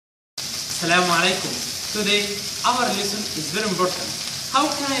Assalamu alaikum. Today our lesson is very important. How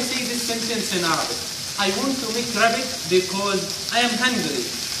can I say this sentence in Arabic? I want to make rabbit because I am hungry.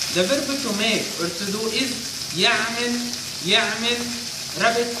 The verb to make or to do is يعمل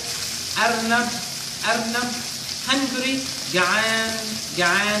rabbit أرنب hungry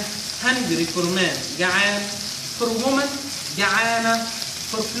جعان hungry for man جعان for woman جعانة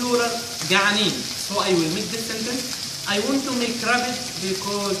for plural جعانين. So I will make this sentence. I want to make rabbit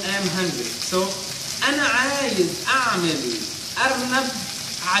because I am hungry. So أنا عايز أعمل أرنب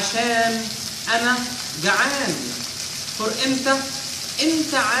عشان أنا جعان. For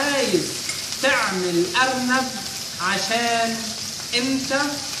أنت عايز تعمل أرنب عشان أنت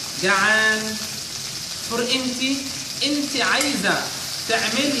جعان. For أنت عايزة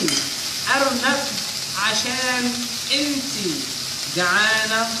تعملي أرنب عشان أنت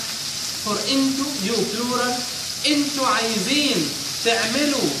جعانة. For you plural أنتوا عايزين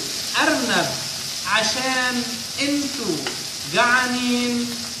تعملوا أرنب عشان أنتوا جعانين.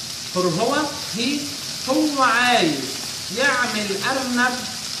 For هو عايز يعمل أرنب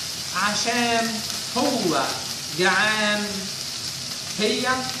عشان هو جعان. هي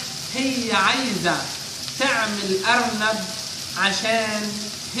عايزة تعمل أرنب عشان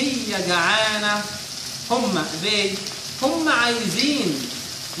هي جعانة. هم عايزين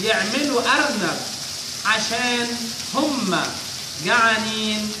يعملوا أرنب عشان هم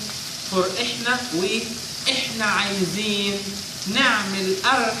جعانين. For إحنا عايزين نعمل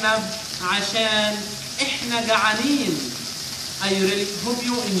أرنب عشان إحنا جعانين. I really hope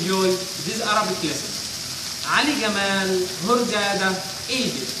you enjoy this Arabic lesson. علي جمال هرجادة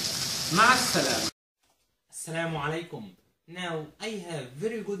Egypt. مع السلامة. Assalamu alaikum. Now I have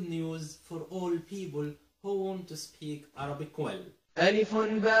very good news for all people who want to speak Arabic well. ألف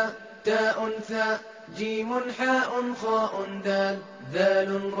باء تاء ثاء جيم حاء خاء دال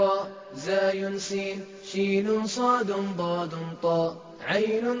ذال راء زاي سين شين صاد ضاد طاء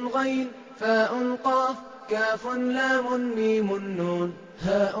عين غين فاء قاف كاف لام ميم نون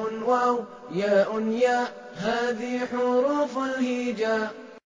هاء واو ياء ياء هذه حروف الهجاء.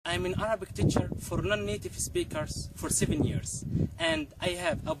 I'm an Arabic teacher for non-native speakers for 7 years and I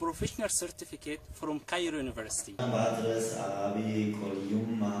have a professional certificate from Cairo University. أنا بدرس عربي كل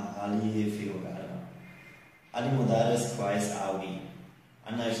يوم مع علي في الجامعة. علي مدرس كويس أوي.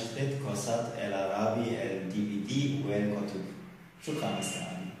 أنا اشتريت كورسات العربي DVD والكتب. شكرا مستر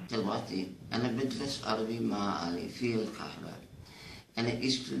علي. دلوقتي أنا بدرس عربي مع علي في القاهرة. أنا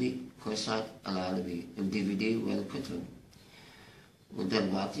اشتريت كورسات العربي DVD والكتب.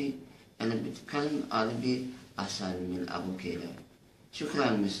 ودلوقتي أنا بتكلم عربي أحسن من أبو كده.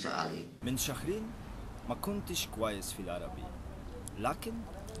 شكرا مستر علي. من شهرين ما كنتش كويس في العربي، لكن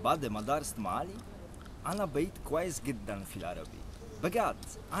بعد ما درست مع علي أنا بقيت كويس جدا في العربي. بجد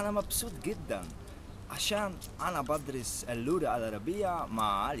أنا مبسوط جدا عشان أنا بدرس اللغة العربية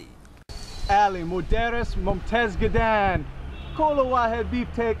مع علي. علي مدرس ممتاز جدا. كل واحد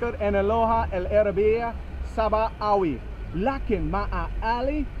بيفتكر أن اللغة العربية صعبة أوي، لكن مع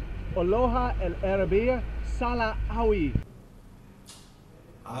علي اللغة العربية سهلة أوي.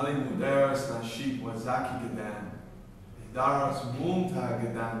 علي مدرس نشيط وذكي جدا. الدرس ممتع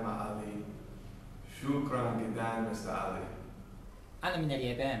جدا مع علي. شكرا جدا مستر علي. أنا من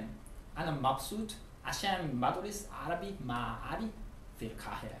اليابان. أنا مبسوط عشان بدرس عربي مع علي في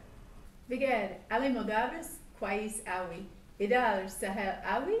القاهرة. بجد علي مدرس كويس أوي. الدرس سهل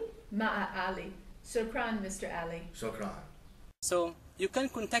أوي مع علي. شكرا مستر علي. شكرا. So you can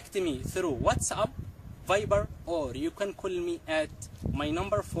contact me through WhatsApp, Viber, or you can call me at my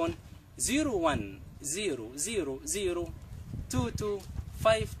number phone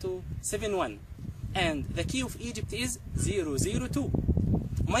 0100225271 and the key of Egypt is 002.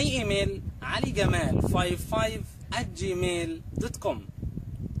 My email aligamal55@gmail.com.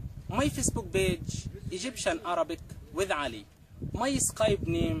 My Facebook page Egyptian Arabic with Ali. My Skype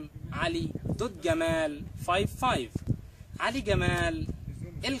name ali.gamal55. علي جمال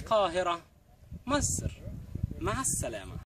القاهرة مصر. مع السلامة.